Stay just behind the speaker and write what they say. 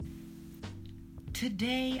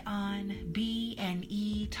Today on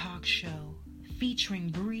B&E Talk Show, featuring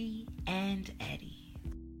Bree and Eddie.